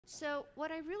So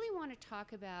what I really want to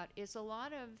talk about is a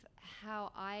lot of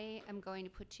how I am going to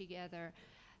put together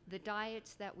the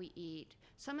diets that we eat,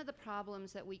 some of the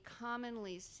problems that we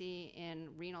commonly see in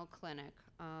renal clinic,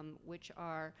 which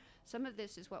are, some of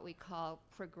this is what we call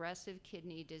progressive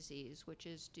kidney disease, which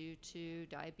is due to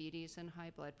diabetes and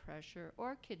high blood pressure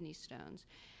or kidney stones,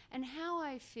 and how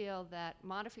I feel that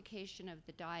modification of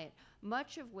the diet,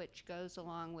 much of which goes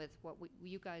along with what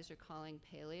you guys are calling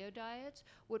paleo diets,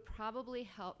 would probably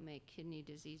help make kidney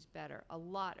disease better, a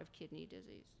lot of kidney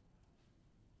disease.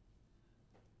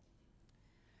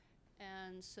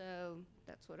 And so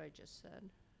that's what I just said.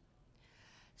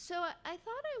 So I thought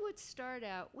I would start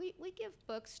out, we give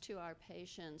books to our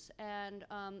patients, and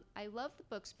I love the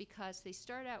books because they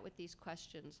start out with these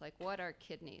questions like, what are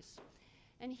kidneys?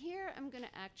 And here I'm going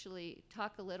to actually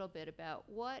talk a little bit about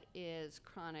what is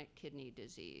chronic kidney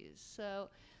disease. So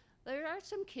there are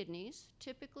some kidneys.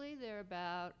 Typically they're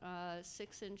about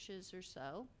 6 inches or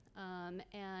so.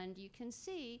 And you can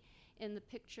see in the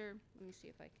picture, let me see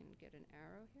if I can get an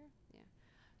arrow here. Yeah.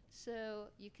 So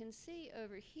you can see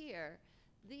over here,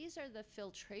 these are the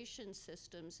filtration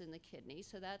systems in the kidney.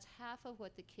 So that's half of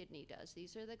what the kidney does.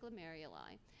 These are the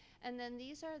glomeruli. And then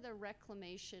these are the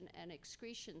reclamation and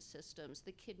excretion systems,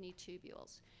 the kidney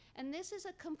tubules. And this is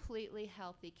a completely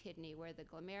healthy kidney where the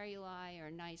glomeruli are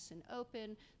nice and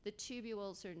open, the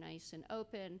tubules are nice and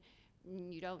open.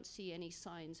 You don't see any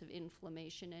signs of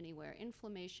inflammation anywhere.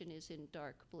 Inflammation is in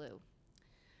dark blue.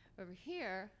 Over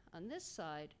here, on this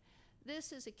side,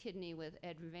 this is a kidney with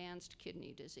advanced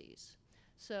kidney disease.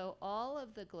 So all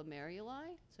of the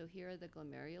glomeruli, so here are the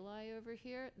glomeruli over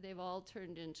here, they've all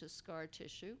turned into scar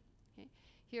tissue. Okay?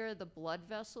 Here are the blood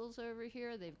vessels over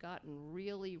here. They've gotten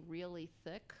really, really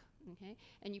thick. Okay?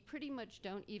 And you pretty much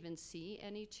don't even see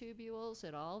any tubules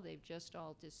at all. They've just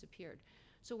all disappeared.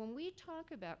 So when we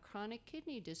talk about chronic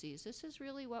kidney disease, this is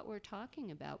really what we're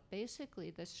talking about.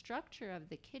 Basically, the structure of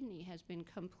the kidney has been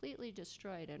completely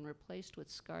destroyed and replaced with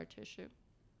scar tissue.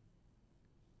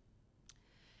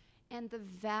 And the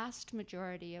vast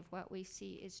majority of what we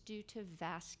see is due to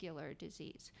vascular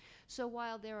disease. So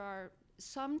while there are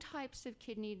some types of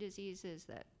kidney diseases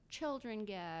that children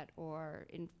get, or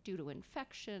due to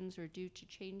infections or due to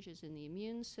changes in the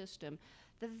immune system,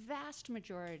 the vast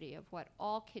majority of what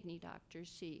all kidney doctors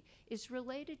see is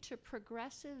related to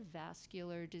progressive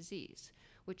vascular disease,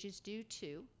 which is due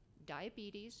to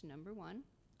diabetes, number 1,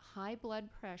 high blood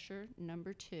pressure,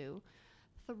 number 2,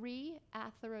 3,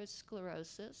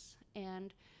 atherosclerosis,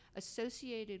 and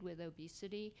associated with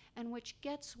obesity, and which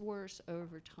gets worse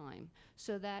over time.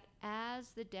 So that as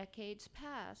the decades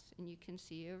pass, and you can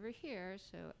see over here,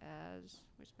 so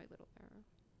where's my little arrow?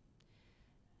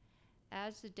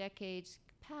 As the decades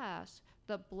pass,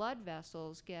 the blood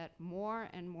vessels get more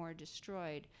and more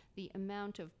destroyed. The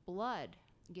amount of blood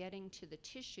getting to the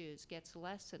tissues gets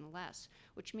less and less,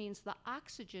 which means the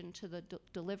oxygen to the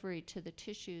delivery to the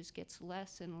tissues gets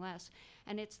less and less.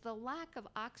 And it's the lack of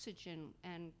oxygen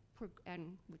and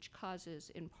which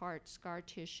causes, in part, scar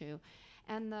tissue,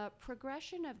 and the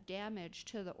progression of damage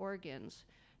to the organs,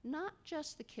 not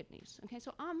just the kidneys. Okay,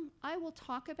 so I will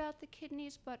talk about the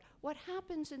kidneys, but what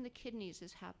happens in the kidneys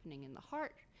is happening in the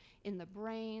heart, in the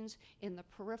brains, in the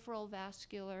peripheral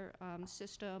vascular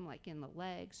system, like in the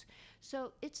legs.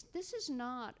 So this is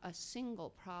not a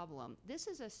single problem. This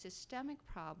is a systemic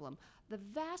problem, the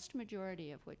vast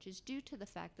majority of which is due to the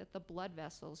fact that the blood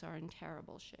vessels are in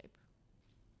terrible shape.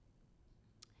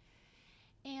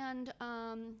 And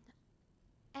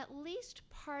at least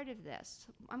part of this,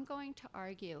 I'm going to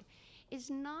argue,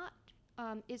 is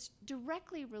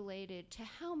directly related to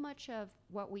how much of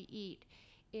what we eat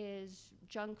is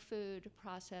junk food,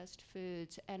 processed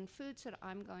foods, and foods that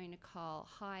I'm going to call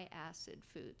high acid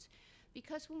foods.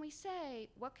 Because when we say,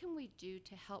 what can we do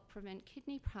to help prevent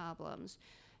kidney problems,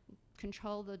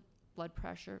 control the blood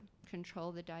pressure,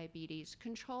 control the diabetes,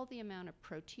 control the amount of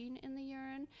protein in the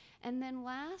urine, and then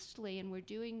lastly, and we're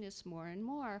doing this more and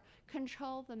more,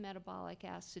 control the metabolic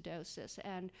acidosis.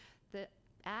 And the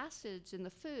acids in the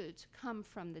foods come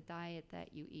from the diet that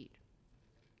you eat.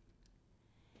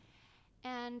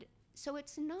 And so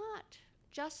it's not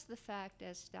just the fact,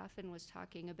 as Stefan was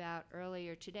talking about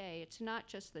earlier today, it's not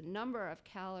just the number of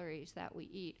calories that we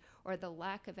eat or the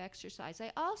lack of exercise.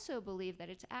 I also believe that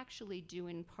it's actually due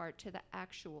in part to the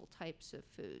actual types of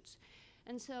foods.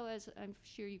 And so, as I'm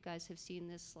sure you guys have seen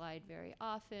this slide very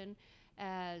often,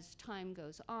 as time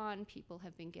goes on, people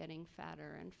have been getting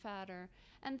fatter and fatter,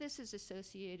 and this is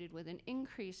associated with an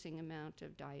increasing amount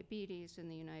of diabetes in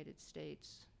the United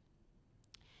States.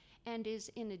 and is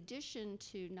in addition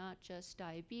to not just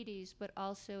diabetes, but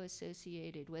also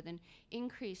associated with an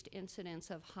increased incidence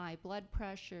of high blood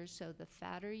pressure. So the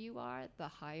fatter you are, the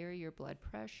higher your blood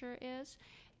pressure is.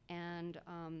 And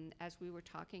as we were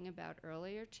talking about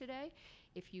earlier today,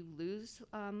 if you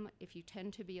if you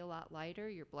tend to be a lot lighter,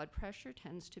 your blood pressure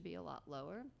tends to be a lot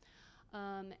lower.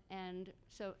 And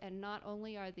not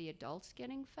only are the adults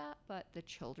getting fat, but the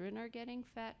children are getting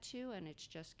fat too, and it's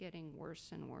just getting worse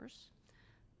and worse.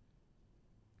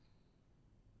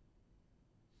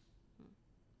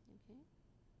 Okay.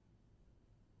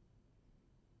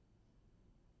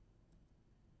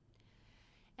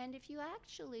 And if you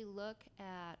actually look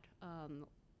at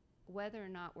whether or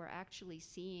not we're actually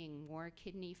seeing more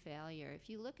kidney failure, if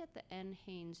you look at the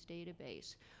NHANES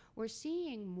database, we're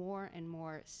seeing more and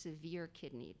more severe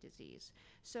kidney disease.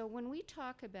 So when we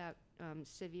talk about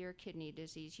severe kidney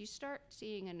disease, you start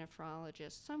seeing a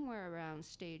nephrologist somewhere around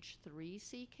stage 3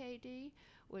 CKD,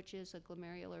 which is a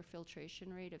glomerular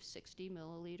filtration rate of 60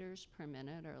 milliliters per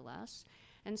minute or less.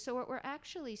 And so what we're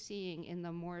actually seeing in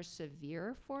the more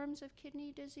severe forms of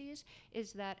kidney disease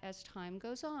is that as time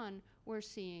goes on, we're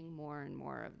seeing more and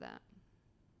more of that.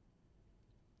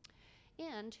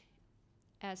 And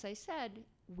as I said,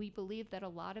 we believe that a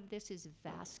lot of this is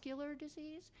vascular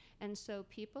disease, and so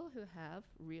people who have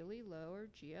really lower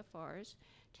GFRs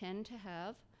tend to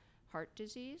have heart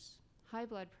disease, high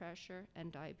blood pressure,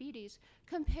 and diabetes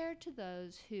compared to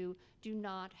those who do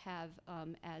not have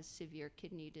as severe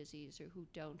kidney disease or who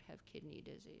don't have kidney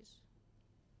disease.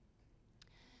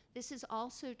 This is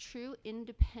also true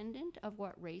independent of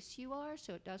what race you are,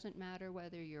 so it doesn't matter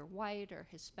whether you're white or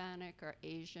Hispanic or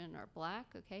Asian or black,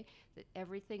 okay? That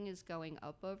everything is going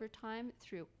up over time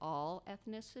through all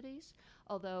ethnicities,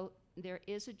 although there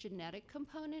is a genetic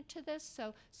component to this,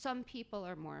 so some people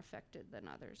are more affected than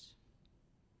others.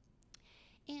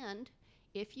 And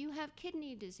if you have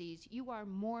kidney disease, you are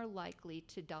more likely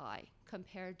to die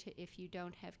compared to if you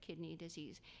don't have kidney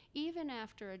disease, even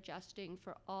after adjusting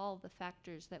for all the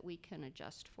factors that we can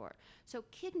adjust for. So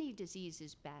kidney disease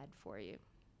is bad for you.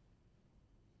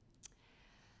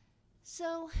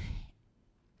 So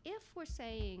if we're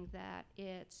saying that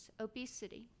it's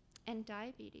obesity and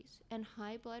diabetes and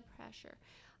high blood pressure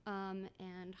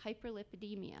and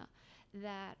hyperlipidemia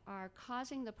that are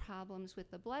causing the problems with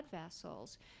the blood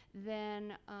vessels,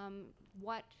 then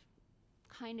what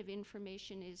kind of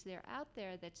information is there out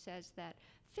there that says that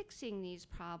fixing these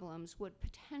problems would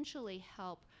potentially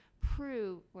help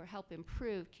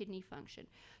improve kidney function?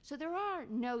 So there are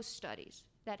no studies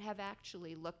that have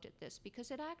actually looked at this,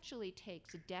 because it actually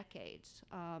takes decades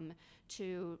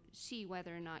to see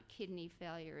whether or not kidney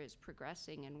failure is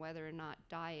progressing and whether or not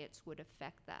diets would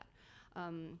affect that.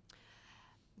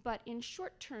 But in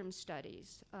short-term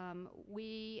studies,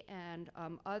 we and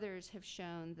others have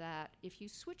shown that if you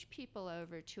switch people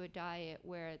over to a diet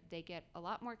where they get a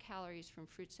lot more calories from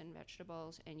fruits and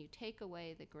vegetables, and you take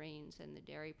away the grains and the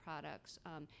dairy products,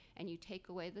 and you take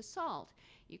away the salt,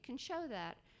 you can show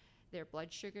that their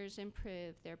blood sugars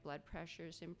improve, their blood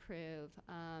pressures improve,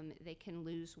 they can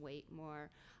lose weight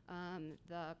more,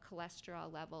 the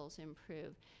cholesterol levels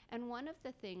improve. And one of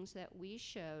the things that we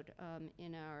showed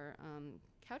in our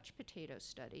couch potato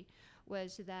study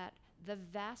was that the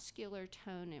vascular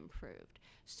tone improved.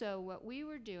 So what we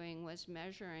were doing was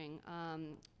measuring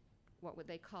what would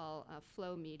they call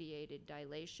flow-mediated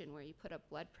dilation, where you put a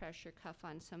blood pressure cuff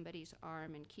on somebody's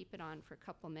arm and keep it on for a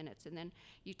couple minutes, and then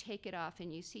you take it off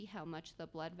and you see how much the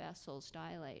blood vessels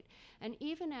dilate. And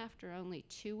even after only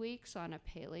 2 weeks on a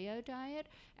paleo diet,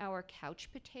 our couch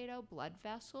potato blood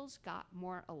vessels got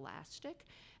more elastic.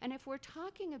 And if we're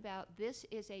talking about this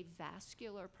is a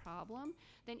vascular problem,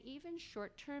 then even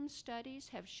short-term studies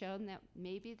have shown that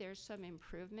maybe there's some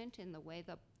improvement in the way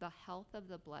the health of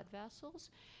the blood vessels.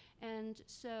 And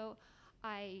so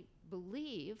I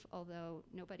believe, although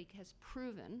nobody has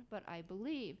proven, but I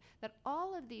believe that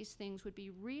all of these things would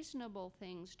be reasonable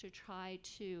things to try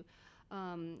to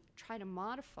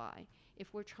modify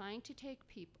if we're trying to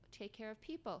take care of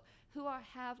people who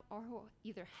who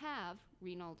either have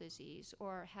renal disease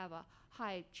or have a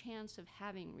high chance of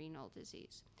having renal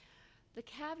disease. The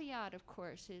caveat, of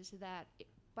course, is that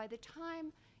by the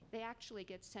time they actually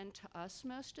get sent to us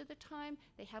most of the time,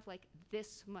 they have like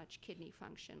this much kidney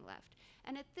function left.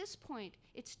 And at this point,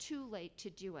 it's too late to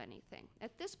do anything.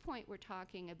 At this point, we're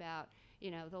talking about,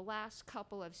 the last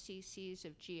couple of cc's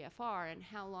of GFR and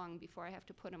how long before I have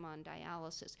to put them on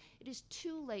dialysis. It is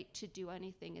too late to do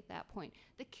anything at that point.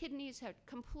 The kidneys have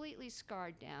completely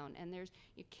scarred down, and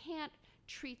you can't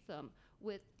treat them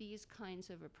with these kinds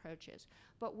of approaches.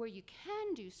 But where you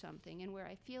can do something, and where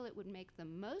I feel it would make the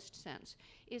most sense,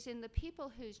 is in the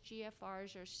people whose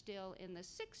GFRs are still in the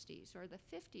 60s or the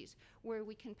 50s, where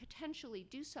we can potentially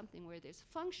do something where there's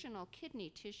functional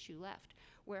kidney tissue left,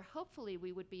 where hopefully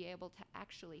we would be able to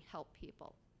actually help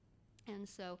people. And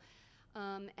so,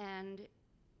 and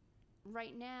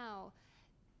right now,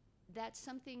 that's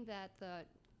something that the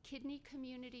kidney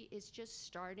community is just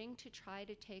starting to try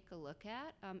to take a look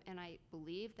at, and I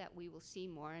believe that we will see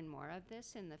more and more of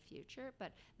this in the future,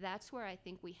 but that's where I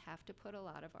think we have to put a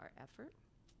lot of our effort.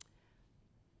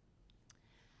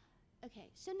 Okay,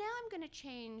 so now I'm going to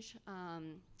change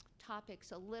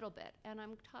topics a little bit, and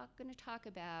I'm going to talk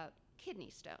about kidney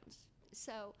stones.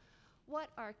 So what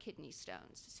are kidney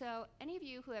stones? So any of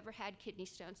you who ever had kidney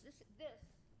stones, this is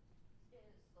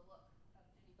the look of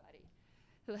anybody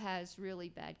who has really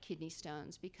bad kidney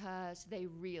stones, because they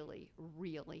really,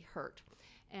 really hurt.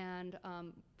 And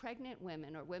pregnant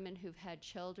women or women who've had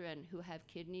children who have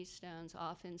kidney stones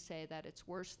often say that it's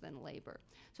worse than labor.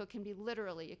 So it can be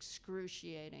literally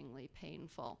excruciatingly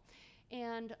painful.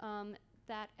 And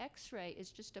that x-ray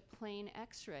is just a plain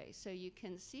x-ray. So you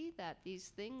can see that these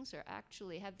things are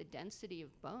actually have the density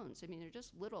of bones. I mean, they're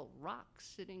just little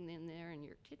rocks sitting in there in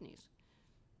your kidneys.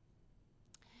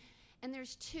 And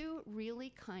there's two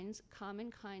really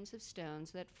common kinds of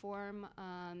stones that form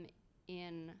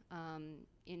in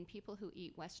people who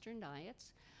eat Western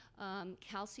diets.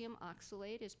 Calcium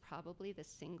oxalate is probably the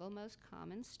single most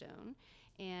common stone.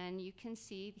 And you can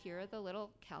see here are the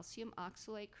little calcium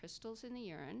oxalate crystals in the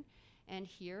urine. And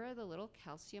here are the little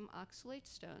calcium oxalate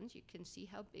stones. You can see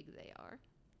how big they are.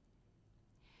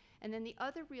 And then the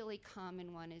other really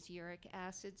common one is uric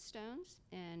acid stones.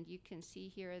 And you can see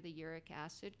here are the uric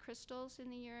acid crystals in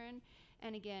the urine.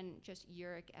 And again, just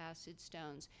uric acid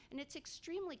stones. And it's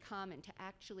extremely common to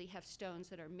actually have stones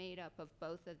that are made up of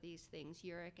both of these things,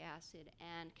 uric acid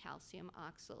and calcium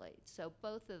oxalate. So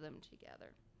both of them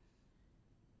together.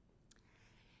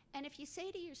 And if you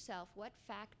say to yourself, what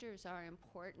factors are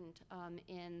important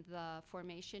in the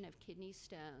formation of kidney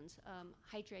stones?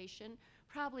 Hydration,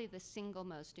 probably the single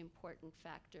most important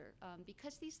factor,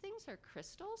 because these things are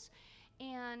crystals,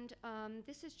 and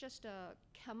this is just a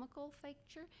chemical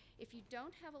feature. If you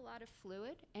don't have a lot of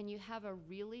fluid and you have a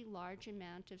really large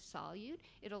amount of solute,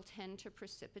 it'll tend to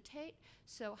precipitate.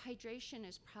 So hydration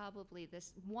is probably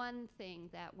this one thing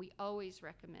that we always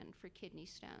recommend for kidney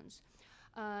stones.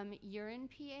 Urine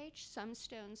pH, some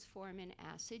stones form in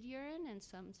acid urine and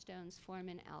some stones form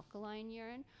in alkaline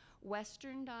urine.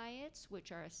 Western diets,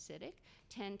 which are acidic,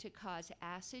 tend to cause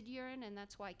acid urine, and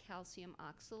that's why calcium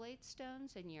oxalate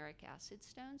stones and uric acid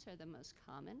stones are the most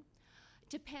common.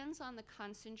 Depends on the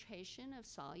concentration of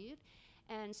solute,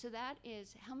 and so that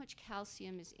is how much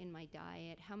calcium is in my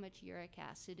diet, how much uric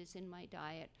acid is in my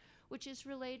diet, which is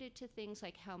related to things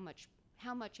like how much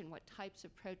and what types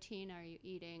of protein are you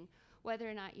eating, whether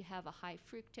or not you have a high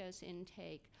fructose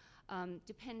intake,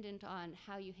 dependent on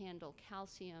how you handle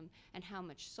calcium and how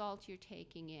much salt you're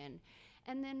taking in.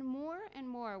 And then more and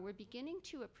more, we're beginning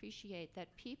to appreciate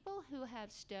that people who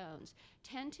have stones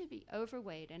tend to be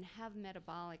overweight and have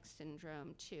metabolic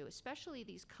syndrome too, especially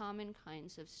these common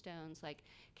kinds of stones like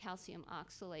calcium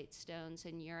oxalate stones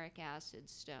and uric acid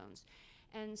stones.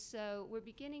 And so we're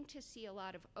beginning to see a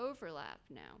lot of overlap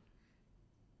now.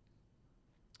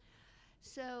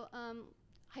 So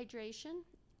hydration,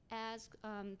 as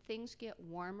things get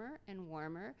warmer and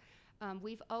warmer,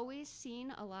 we've always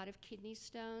seen a lot of kidney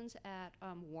stones at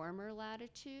warmer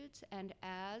latitudes, and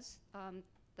as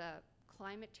the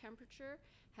climate temperature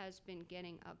has been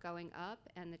going up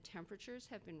and the temperatures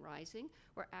have been rising,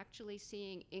 we're actually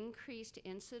seeing increased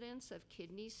incidence of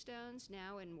kidney stones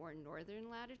now in more northern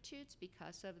latitudes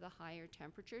because of the higher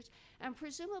temperatures, and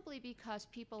presumably because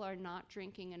people are not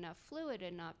drinking enough fluid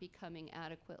and not becoming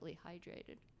adequately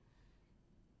hydrated.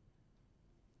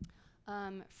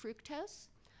 Fructose.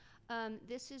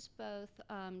 This is both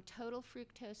total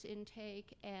fructose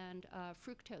intake and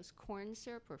fructose corn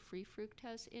syrup or free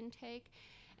fructose intake.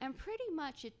 And pretty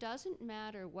much it doesn't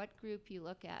matter what group you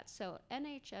look at. So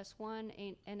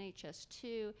NHS1,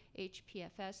 NHS2,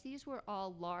 HPFS, these were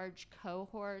all large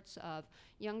cohorts of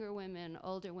younger women,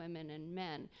 older women, and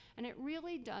men. And it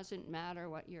really doesn't matter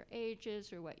what your age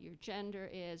is or what your gender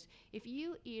is. If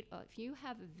you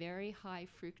have a very high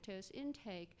fructose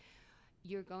intake,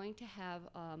 you're going to have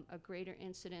a greater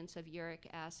incidence of uric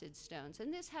acid stones.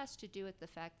 And this has to do with the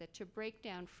fact that to break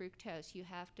down fructose, you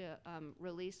have to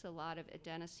release a lot of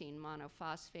adenosine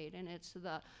monophosphate, and it's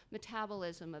the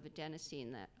metabolism of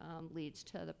adenosine that leads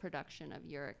to the production of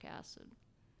uric acid.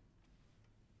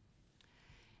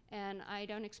 And I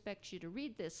don't expect you to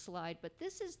read this slide, but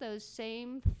this is those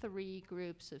same 3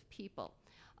 groups of people.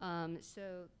 And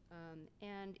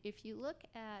if you look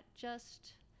at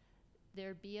just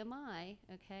their BMI,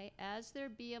 okay, as their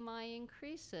BMI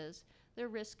increases, the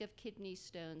risk of kidney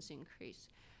stones increase.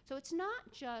 So it's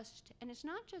not just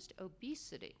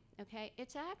obesity, okay?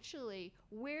 It's actually,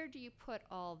 where do you put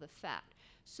all the fat?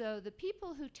 So the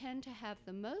people who tend to have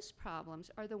the most problems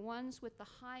are the ones with the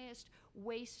highest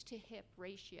waist to hip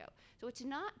ratio. So it's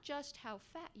not just how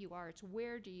fat you are, it's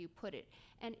where do you put it.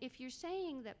 And if you're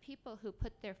saying that people who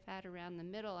put their fat around the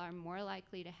middle are more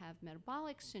likely to have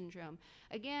metabolic syndrome,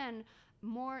 again,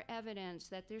 more evidence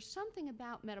that there's something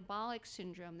about metabolic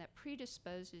syndrome that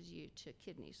predisposes you to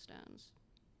kidney stones.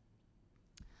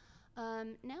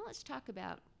 Now let's talk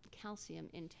about calcium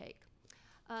intake.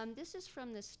 This is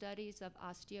from the studies of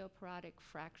osteoporotic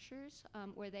fractures,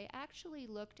 where they actually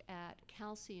looked at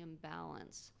calcium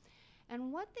balance.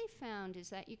 And what they found is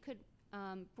that you could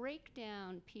break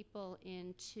down people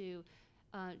into,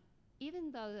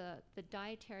 even though the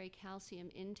dietary calcium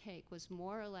intake was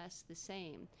more or less the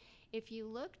same, if you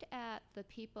looked at the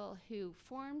people who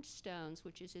formed stones,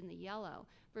 which is in the yellow,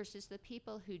 versus the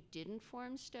people who didn't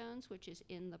form stones, which is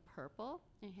in the purple,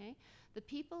 okay, the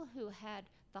people who had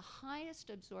the highest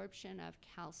absorption of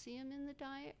calcium in the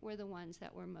diet were the ones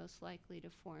that were most likely to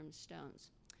form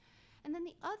stones. And then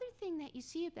the other thing that you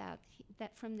see about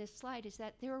that from this slide is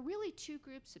that there are really 2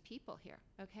 groups of people here,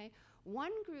 okay?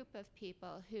 One group of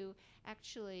people who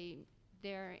actually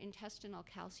their intestinal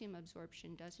calcium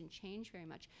absorption doesn't change very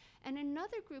much, and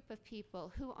another group of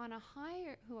people who on a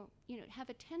higher, who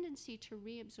have a tendency to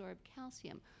reabsorb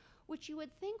calcium, which you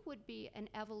would think would be an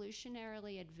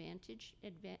evolutionarily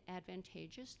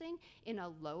advantageous thing in a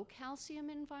low calcium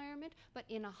environment, but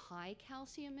in a high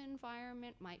calcium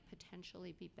environment might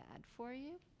potentially be bad for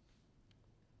you.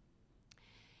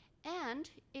 And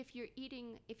if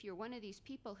you're one of these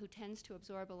people who tends to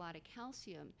absorb a lot of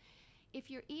calcium, if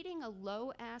you're eating a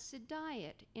low acid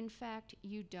diet, in fact,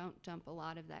 you don't dump a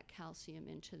lot of that calcium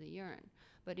into the urine.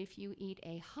 But if you eat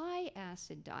a high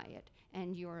acid diet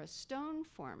and you're a stone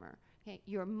former, okay,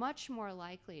 you're much more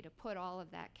likely to put all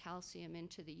of that calcium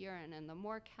into the urine. And the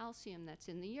more calcium that's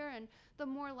in the urine, the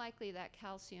more likely that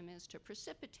calcium is to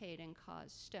precipitate and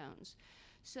cause stones.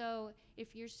 So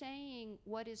if you're saying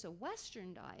what is a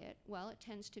Western diet, well, it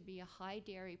tends to be a high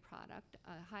dairy product,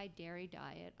 a high dairy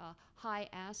diet, a high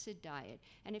acid diet.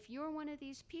 And if you're one of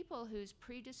these people who's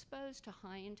predisposed to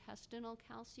high intestinal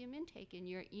calcium intake and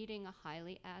you're eating a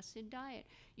highly acid diet,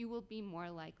 you will be more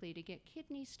likely to get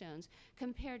kidney stones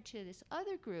compared to this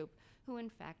other group who in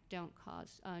fact don't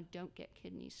get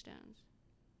kidney stones.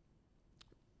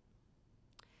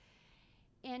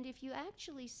 And if you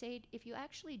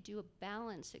actually do a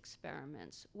balance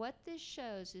experiments, what this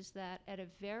shows is that at a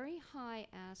very high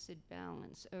acid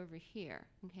balance over here,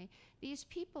 okay, these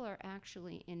people are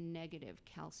actually in negative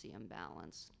calcium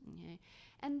balance, okay?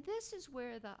 And this is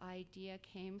where the idea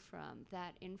came from,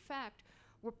 that in fact,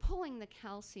 we're pulling the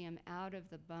calcium out of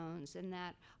the bones, and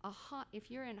that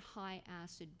if you're in high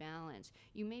acid balance,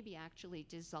 you may be actually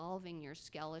dissolving your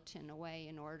skeleton away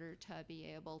in order to be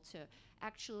able to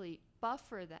actually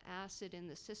buffer the acid in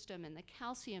the system, and the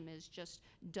calcium is just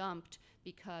dumped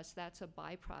because that's a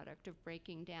byproduct of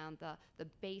breaking down the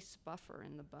base buffer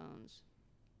in the bones.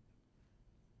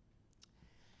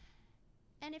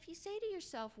 And if you say to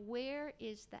yourself, where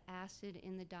is the acid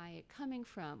in the diet coming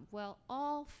from? Well,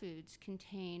 all foods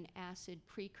contain acid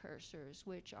precursors,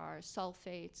 which are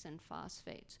sulfates and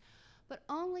phosphates. But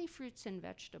only fruits and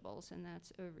vegetables, and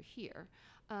that's over here,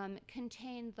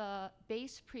 contain the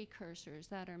base precursors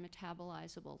that are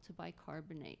metabolizable to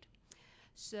bicarbonate.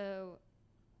 So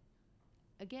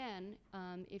again,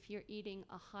 if you're eating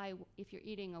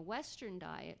a Western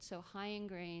diet, so high in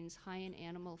grains, high in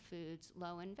animal foods,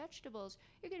 low in vegetables,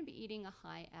 you're going to be eating a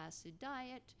high acid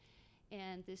diet.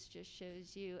 And this just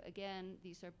shows you, again,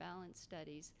 these are balanced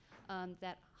studies,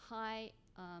 that high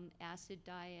acid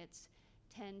diets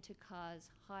tend to cause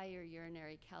higher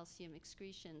urinary calcium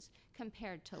excretions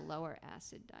compared to lower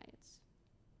acid diets.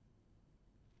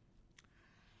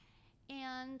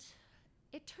 And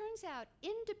it turns out,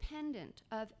 independent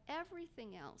of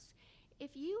everything else,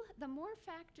 the more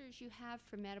factors you have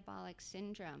for metabolic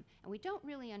syndrome, and we don't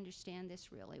really understand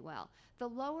this really well, the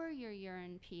lower your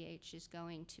urine pH is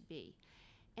going to be.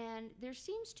 And there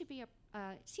seems to be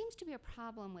a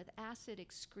problem with acid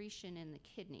excretion in the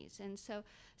kidneys. And so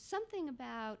something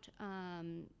about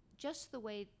just the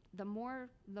way the more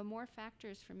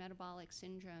factors for metabolic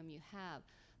syndrome you have,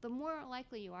 the more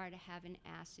likely you are to have an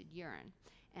acid urine.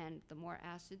 And the more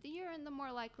acid the urine, the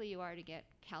more likely you are to get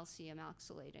calcium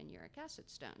oxalate and uric acid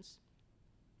stones.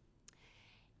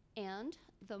 And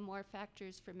the more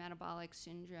factors for metabolic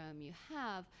syndrome you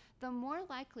have, the more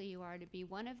likely you are to be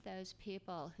one of those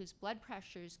people whose blood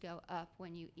pressures go up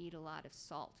when you eat a lot of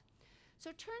salt. So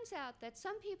it turns out that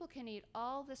some people can eat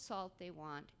all the salt they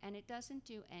want and it doesn't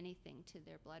do anything to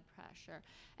their blood pressure.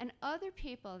 And other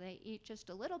people, they eat just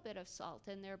a little bit of salt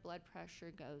and their blood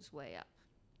pressure goes way up.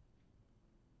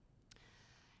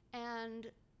 And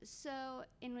so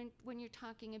when you're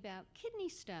talking about kidney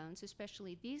stones,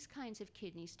 especially these kinds of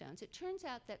kidney stones, it turns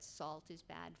out that salt is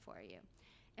bad for you.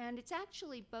 And it's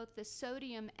actually both the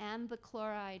sodium and the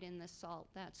chloride in the salt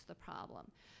that's the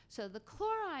problem. So the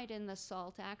chloride in the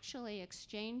salt actually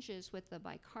exchanges with the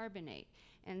bicarbonate.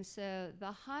 And so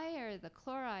the higher the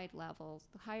chloride levels,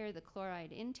 the higher the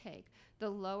chloride intake, the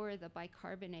lower the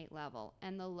bicarbonate level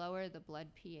and the lower the blood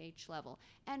pH level.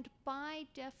 And by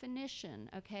definition,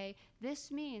 okay,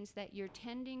 this means that you're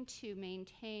tending to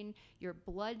maintain your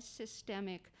blood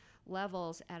systemic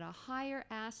levels at a higher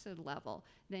acid level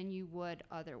than you would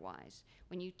otherwise.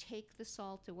 When you take the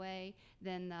salt away,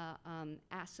 then the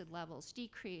acid levels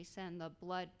decrease and the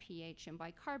blood pH and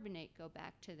bicarbonate go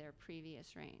back to their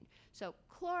previous range. So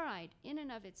chloride in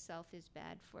and of itself is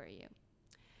bad for you.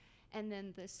 And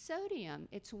then the sodium,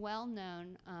 it's well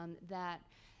known that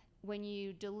when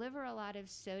you deliver a lot of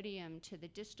sodium to the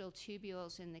distal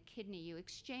tubules in the kidney, you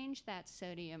exchange that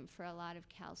sodium for a lot of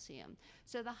calcium.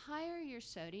 So the higher your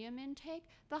sodium intake,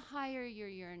 the higher your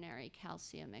urinary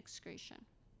calcium excretion.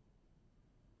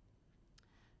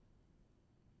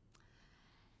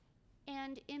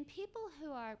 And in people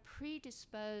who are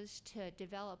predisposed to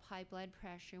develop high blood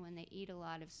pressure when they eat a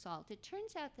lot of salt, it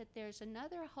turns out that there's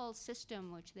another whole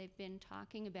system which they've been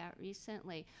talking about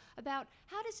recently about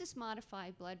how does this modify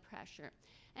blood pressure.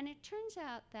 And it turns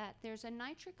out that there's a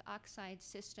nitric oxide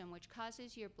system which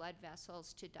causes your blood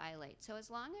vessels to dilate. So as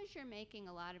long as you're making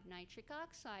a lot of nitric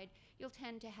oxide, you'll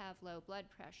tend to have low blood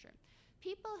pressure.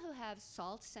 People who have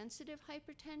salt-sensitive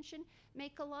hypertension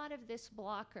make a lot of this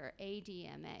blocker,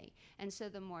 ADMA. And so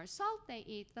the more salt they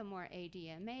eat, the more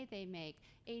ADMA they make.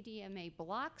 ADMA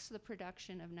blocks the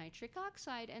production of nitric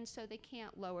oxide, and so they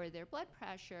can't lower their blood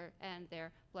pressure, and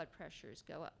their blood pressures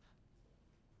go up.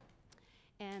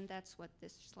 And that's what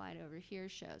this slide over here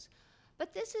shows.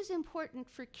 But this is important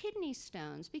for kidney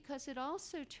stones because it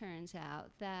also turns out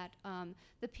that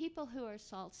the people who are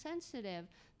salt sensitive,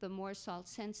 the more salt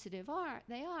sensitive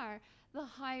they are, the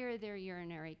higher their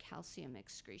urinary calcium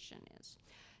excretion is.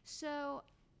 So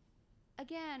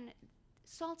again,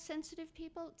 salt sensitive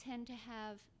people tend to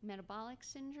have metabolic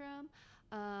syndrome.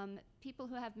 People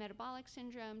who have metabolic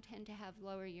syndrome tend to have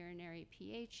lower urinary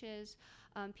pHs.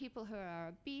 People who are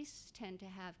obese tend to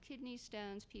have kidney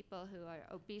stones. People who are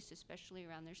obese, especially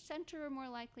around their center, are more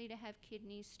likely to have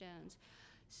kidney stones.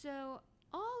 So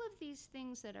all of these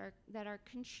things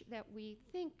that we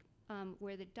think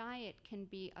where the diet can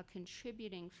be a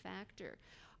contributing factor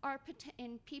are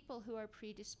in people who are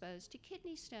predisposed to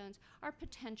kidney stones are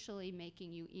potentially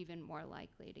making you even more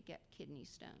likely to get kidney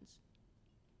stones.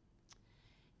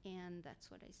 And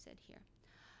that's what I said here.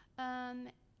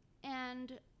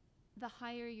 And the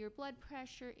higher your blood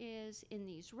pressure is in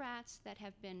these rats that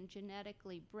have been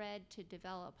genetically bred to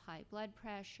develop high blood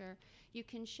pressure, you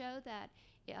can show that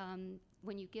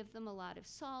when you give them a lot of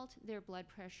salt, their blood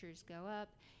pressures go up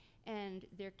and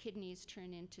their kidneys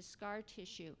turn into scar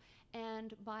tissue.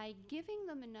 And by giving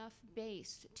them enough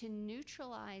base to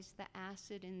neutralize the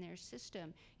acid in their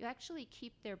system, you actually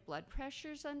keep their blood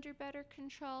pressures under better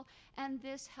control, and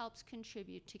this helps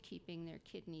contribute to keeping their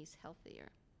kidneys healthier.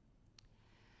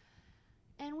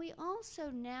 And we also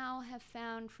now have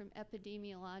found from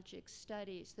epidemiologic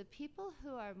studies that people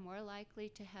who are more likely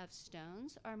to have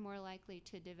stones are more likely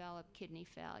to develop kidney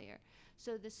failure.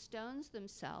 So the stones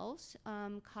themselves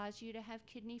cause you to have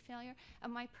kidney failure.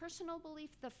 And my personal belief,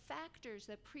 the factors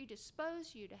that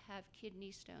predispose you to have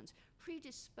kidney stones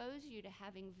predispose you to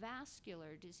having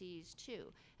vascular disease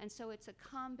too. And so it's a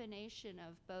combination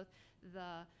of both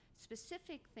the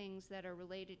specific things that are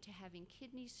related to having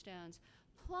kidney stones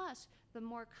plus the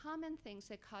more common things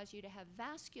that cause you to have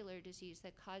vascular disease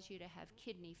that cause you to have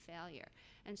kidney failure.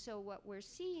 And so what we're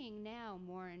seeing now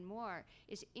more and more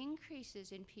is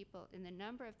increases in the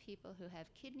number of people who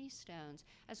have kidney stones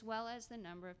as well as the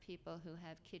number of people who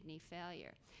have kidney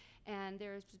failure. And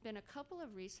there's been a couple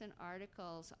of recent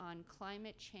articles on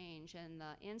climate change and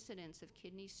the incidence of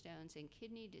kidney stones and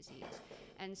kidney disease.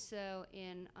 And so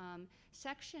in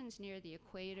sections near the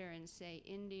equator in, say,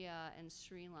 India and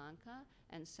Sri Lanka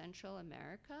and Central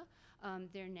America,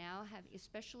 there now have,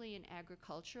 especially in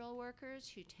agricultural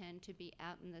workers who tend to be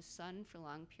out in the sun for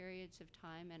long periods of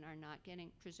time and are not getting,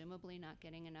 presumably not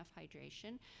getting enough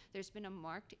hydration, there's been a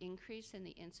marked increase in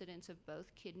the incidence of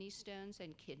both kidney stones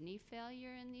and kidney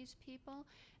failure in these people.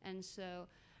 And so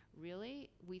really,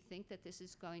 we think that this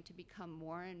is going to become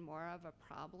more and more of a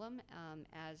problem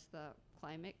as the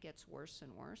climate gets worse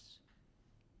and worse.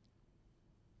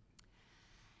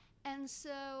 And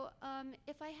so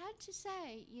if I had to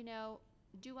say, you know,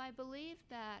 do I believe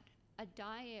that a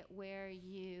diet where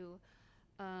you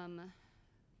can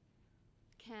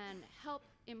help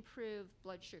improve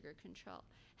blood sugar control,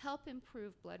 help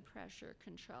improve blood pressure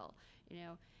control, you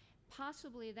know,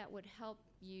 possibly that would help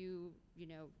you, you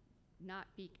know, not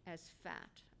be as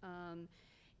fat,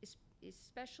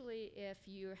 especially if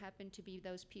you happen to be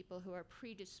those people who are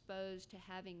predisposed to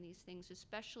having these things,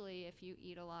 especially if you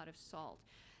eat a lot of salt,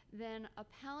 then a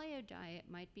paleo diet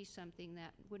might be something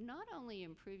that would not only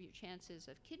improve your chances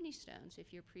of kidney stones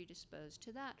if you're predisposed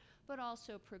to that, but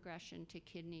also progression to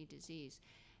kidney disease.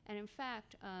 And in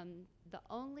fact,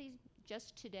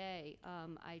 just today,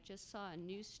 I just saw a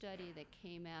new study that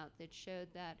came out that showed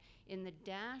that in the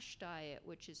DASH diet,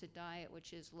 which is a diet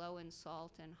which is low in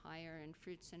salt and higher in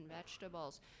fruits and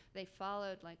vegetables, they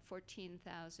followed like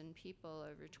 14,000 people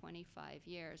over 25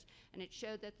 years. And it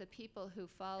showed that the people who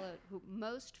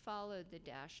most followed the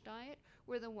DASH diet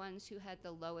were the ones who had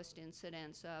the lowest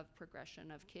incidence of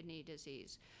progression of kidney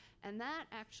disease. And that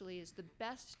actually is the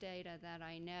best data that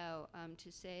I know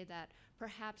to say that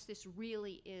perhaps this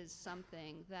really is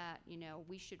something that, you know,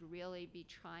 we should really be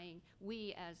trying,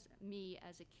 me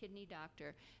as a kidney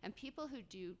doctor, and people who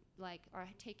are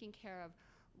taking care of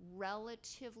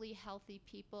relatively healthy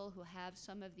people who have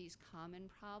some of these common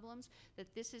problems,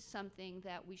 that this is something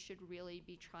that we should really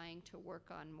be trying to work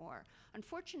on more.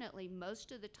 Unfortunately,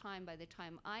 most of the time, by the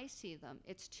time I see them,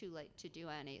 it's too late to do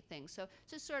anything. So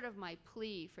this is sort of my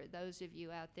plea for those of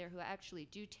you out there who actually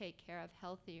do take care of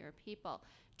healthier people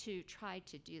to try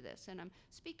to do this. And I'm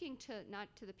speaking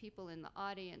not to the people in the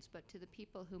audience, but to the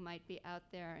people who might be out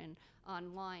there and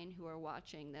online who are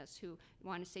watching this, who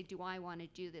want to say, do I want to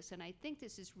do this? And I think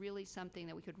this is really something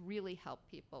that we could really help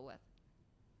people with.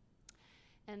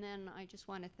 And then I just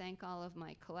want to thank all of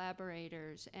my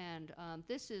collaborators. And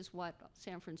this is what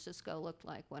San Francisco looked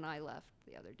like when I left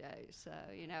the other day. So,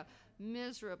 you know,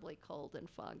 miserably cold and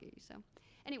foggy. So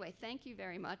anyway, thank you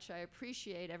very much. I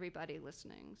appreciate everybody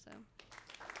listening. So.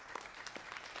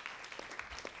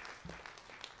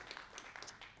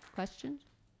 Questions?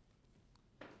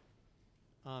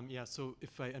 Yeah, so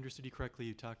if I understood you correctly,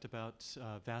 you talked about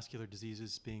vascular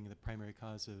diseases being the primary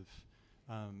cause of,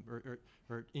 or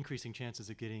increasing chances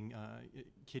of getting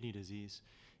kidney disease.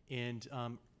 And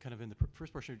kind of in the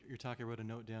first portion of your talk, I wrote a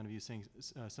note down of you saying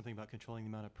something about controlling the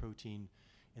amount of protein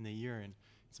in the urine.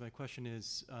 So my question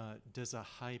is, does a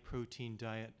high protein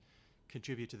diet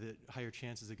contribute to the higher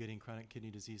chances of getting chronic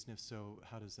kidney disease? And if so,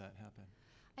 how does that happen?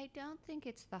 I don't think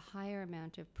it's the higher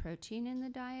amount of protein in the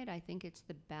diet. I think it's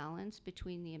the balance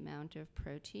between the amount of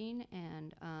protein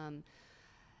and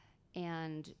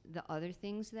the other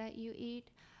things that you eat.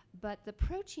 But the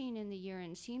protein in the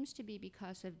urine seems to be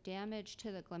because of damage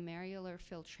to the glomerular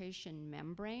filtration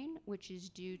membrane, which is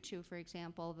due to, for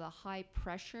example, the high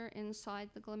pressure inside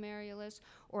the glomerulus,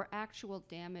 or actual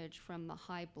damage from the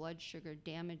high blood sugar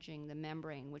damaging the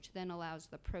membrane, which then allows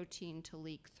the protein to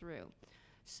leak through.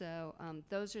 So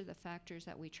those are the factors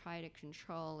that we try to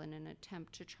control in an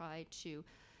attempt to try to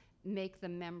make the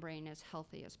membrane as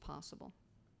healthy as possible.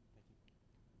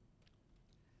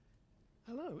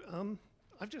 Hello.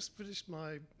 I've just finished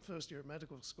my first year at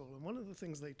medical school, and one of the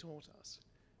things they taught us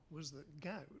was that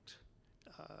gout,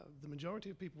 the majority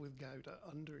of people with gout are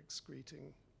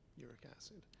under-excreting uric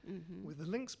acid. Mm-hmm. With the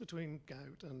links between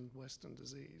gout and Western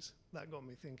disease, that got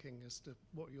me thinking as to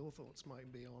what your thoughts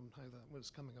might be on how that was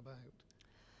coming about.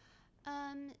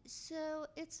 So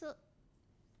it's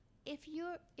if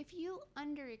you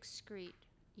under-excrete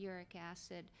uric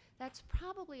acid, that's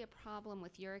probably a problem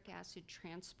with uric acid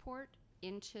transport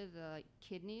into the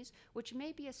kidneys, which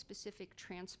may be a specific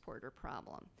transporter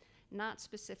problem, not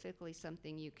specifically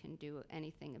something you can do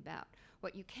anything about.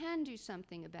 What you can do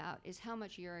something about is how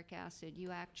much uric acid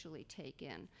you actually take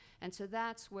in. And so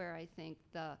that's where I think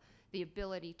the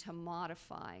ability to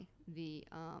modify the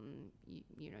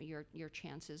your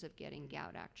chances of getting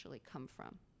gout actually come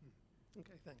from.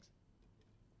 Okay, thanks.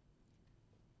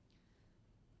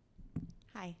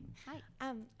 Hi. Hi.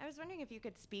 I was wondering if you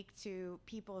could speak to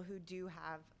people who do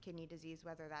have kidney disease,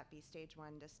 whether that be stage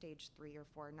 1 to stage 3 or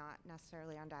 4, not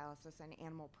necessarily on dialysis, and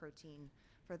animal protein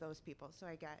for those people. So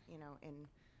I get, in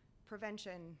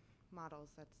prevention models,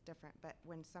 that's different. But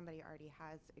when somebody already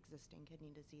has existing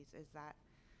kidney disease, is that,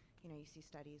 you see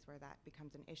studies where that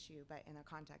becomes an issue, but in the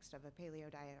context of a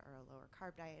paleo diet or a lower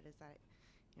carb diet, is that,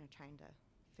 trying to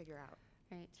figure out,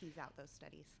 Right. tease out those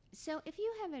studies? So if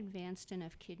you have advanced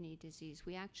enough kidney disease,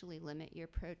 we actually limit your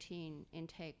protein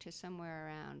intake to somewhere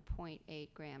around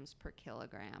 0.8 grams per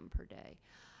kilogram per day.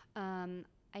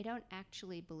 I don't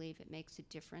actually believe it makes a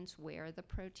difference where the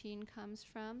protein comes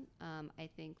from. I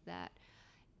think that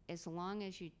as long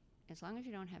as you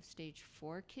don't have stage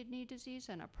 4 kidney disease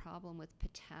and a problem with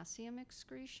potassium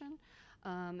excretion,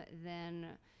 then,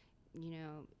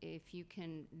 if you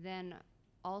can then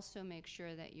also make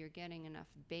sure that you're getting enough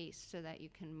base so that you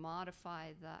can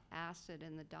modify the acid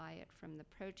in the diet from the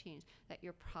proteins, that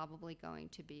you're probably going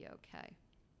to be okay.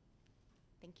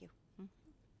 Thank you.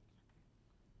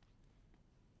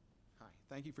 Hi,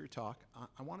 thank you for your talk.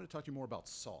 I wanted to talk to you more about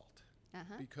salt,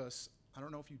 Uh-huh. because I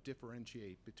don't know if you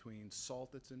differentiate between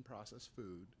salt that's in processed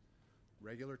food,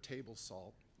 regular table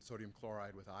salt, sodium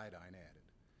chloride with iodine added,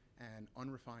 and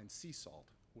unrefined sea salt,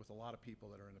 with a lot of people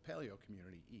that are in the paleo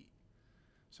community eat.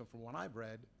 So from what I've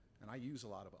read, and I use a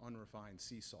lot of unrefined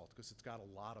sea salt because it's got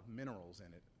a lot of minerals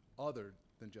in it other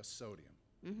than just sodium.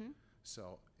 Mm-hmm.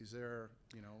 So is there,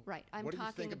 Right. what do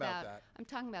you think about that? I'm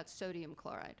talking about sodium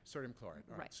chloride. Sodium chloride.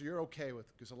 All right. Right. So you're okay with,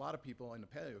 because a lot of people in the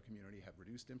paleo community have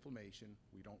reduced inflammation.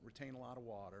 We don't retain a lot of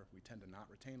water. We tend to not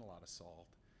retain a lot of salt.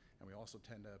 And we also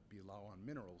tend to be low on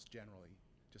minerals generally,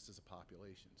 just as a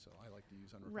population. So I like to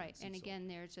use unrefined Right. sea And salt. again,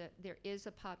 there is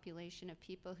a population of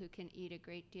people who can eat a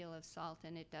great deal of salt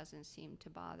and it doesn't seem to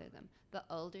bother them. The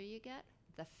older you get,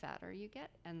 the fatter you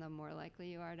get, and the more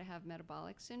likely you are to have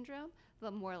metabolic syndrome,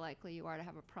 the more likely you are to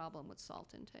have a problem with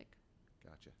salt intake.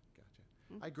 Gotcha.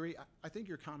 I agree. I think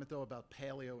your comment, though, about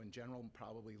paleo in general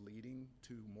probably leading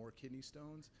to more kidney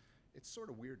stones, it's sort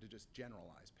of weird to just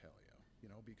generalize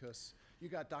paleo, because you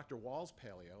got Dr. Wall's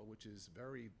paleo, which is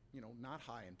very, not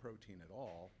high in protein at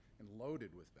all and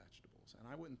loaded with vegetables. And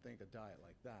I wouldn't think a diet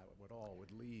like that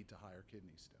would lead to higher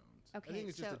kidney stones. Okay, I think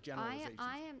it's just a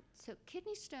generalization. so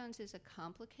kidney stones is a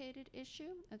complicated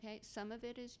issue, okay? Some of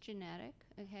it is genetic,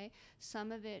 okay?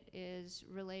 Some of it is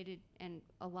related, and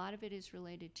a lot of it is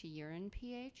related to urine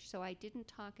pH. So I didn't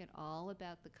talk at all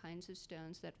about the kinds of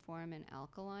stones that form in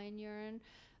alkaline urine.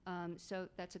 So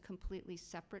that's a completely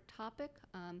separate topic.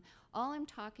 All I'm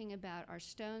talking about are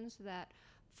stones that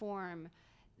form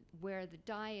where the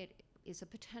diet is a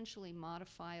potentially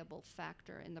modifiable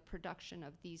factor in the production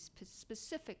of these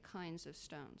specific kinds of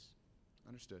stones.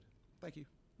 Understood. Thank you.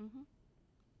 Mm-hmm.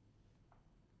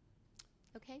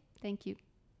 Okay, thank you.